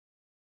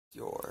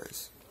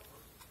yours.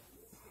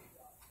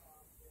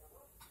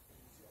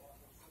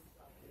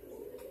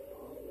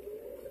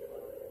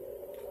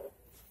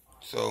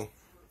 So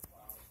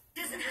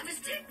Doesn't have his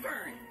tick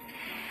burn.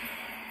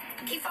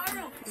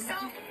 Kifaru,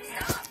 stop!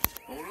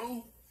 Oh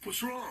no?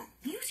 What's wrong?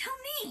 You tell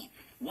me.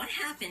 What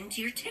happened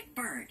to your tick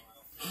bird?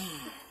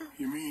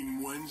 You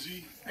mean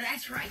Wendy?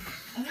 That's right,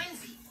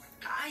 Wednesday.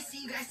 I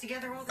see you guys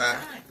together all the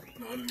time.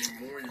 Not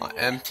anymore. on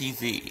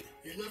MTV.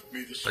 You left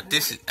me this But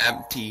this is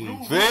morning.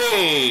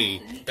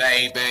 MTV,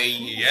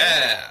 baby,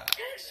 yeah.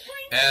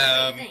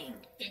 Explain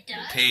It does?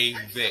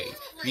 MTV,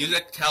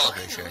 music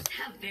television, Rhinos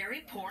have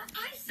very poor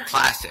eyesight.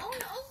 classic. Oh,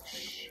 no.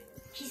 Shh.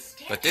 He's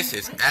standing But this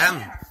is right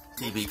there.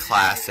 MTV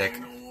classic,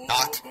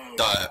 not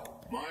the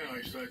My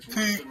eyesight's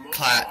worse than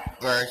mine.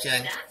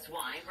 version, That's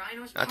why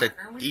Rhinos not the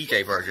partner with DJ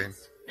tick version.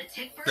 birds. The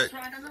tick birds The-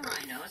 ride on the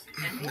rhinos,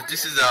 and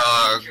This is a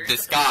a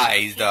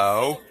disguise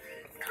though.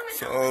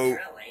 So, Really?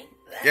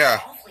 That's yeah.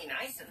 awfully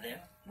nice of them.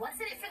 What's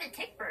in it for the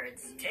tick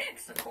birds?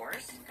 Ticks, of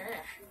course.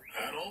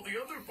 And all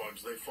the other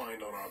bugs they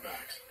find on our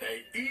backs.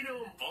 They eat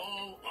them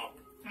all up.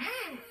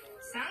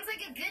 Sounds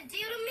like a good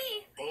deal to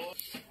me.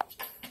 Bugs,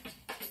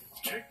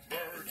 tick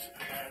birds,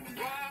 and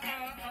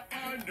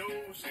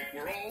rhinos.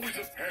 We're always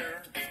a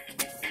pair.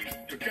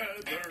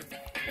 Together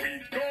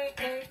we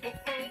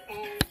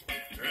go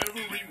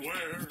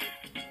everywhere.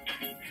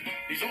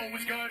 He's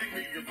always guiding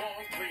me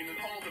along, cleaning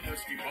all the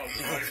pesky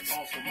bugs right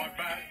off of my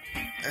back.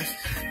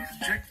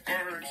 Tick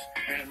birds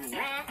and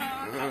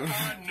rhinos.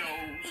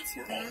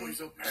 We're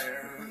always a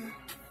pair.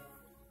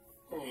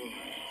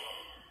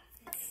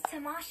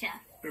 Tamasha.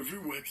 Every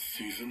wet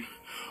season,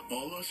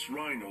 all us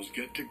rhinos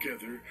get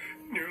together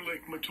near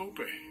Lake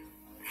Matope.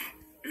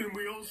 And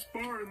we all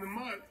spar in the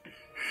mud.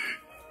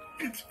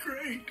 It's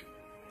great.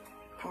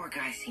 Poor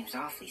guy seems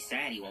awfully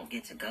sad he won't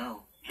get to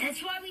go.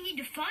 That's why we need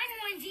to find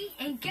Wendy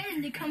and get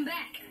him to come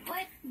back.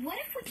 But what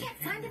if we can't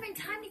find him in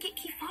time to get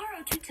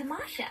Kifaru to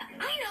Tamasha?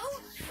 I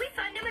know! We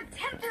find him a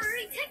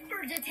temporary tick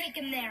bird to take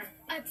him there.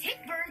 A tick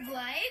bird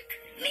like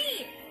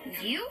me.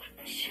 You?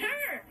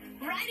 Sure.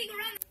 Riding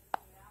around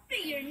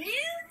your new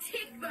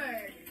tick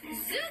bird.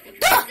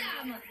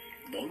 Zoop-dama.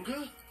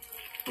 Bunga?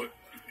 But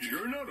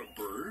you're not a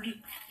bird.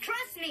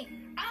 Trust me,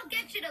 I'll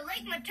get you to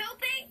Lake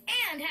Matope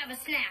and have a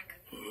snack.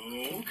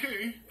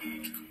 Okay.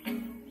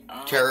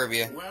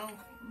 Caribbean. Well,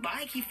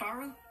 bye,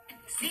 Kifaru.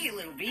 See you,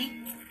 little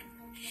bee.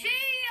 See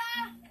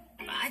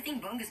ya! I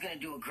think Bunga's gonna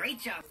do a great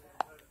job.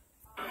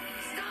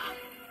 Stop!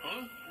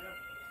 Huh?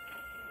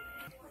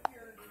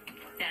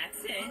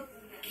 That's it.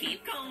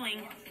 Keep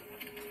going.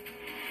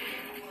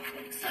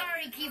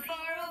 Sorry,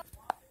 Kifaru.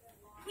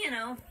 You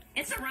know,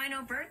 it's a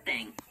rhino bird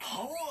thing.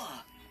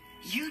 Hola!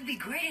 You'd be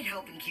great at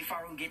helping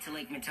Kifaru get to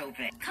Lake Matope.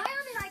 Kion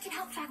and I can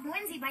help track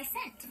Wendy by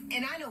scent.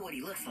 And I know what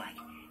he looks like.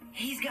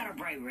 He's got a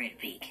bright red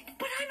beak.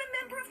 But I'm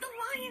a member of the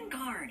Lion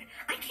Guard.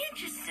 I can't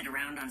just sit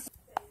around on...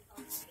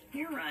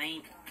 You're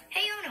right.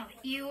 Hey, Ono,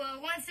 you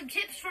want some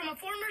tips from a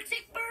former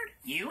tick bird?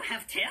 You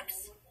have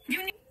tips?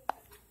 You need...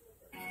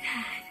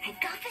 I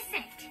got the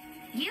scent.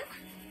 You?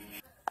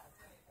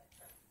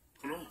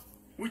 No.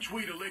 Which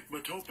way to Lake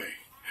Matope?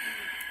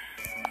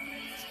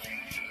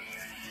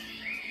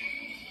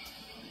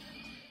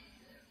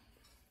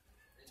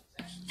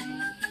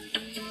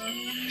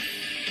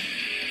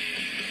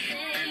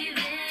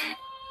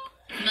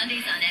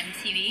 Mondays on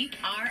MTV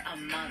are a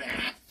mother.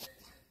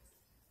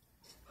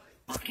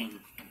 Walking.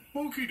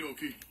 Okie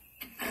dokie.